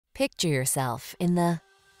Picture yourself in the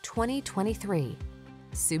 2023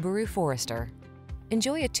 Subaru Forester.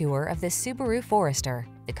 Enjoy a tour of this Subaru Forester,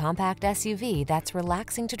 the compact SUV that's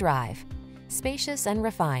relaxing to drive. Spacious and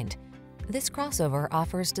refined, this crossover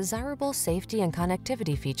offers desirable safety and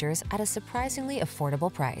connectivity features at a surprisingly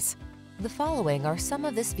affordable price. The following are some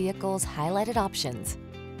of this vehicle's highlighted options: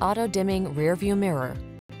 auto-dimming rear-view mirror,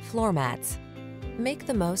 floor mats. Make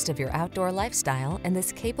the most of your outdoor lifestyle in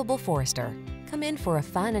this capable Forester. Come in for a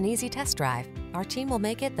fun and easy test drive. Our team will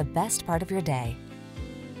make it the best part of your day.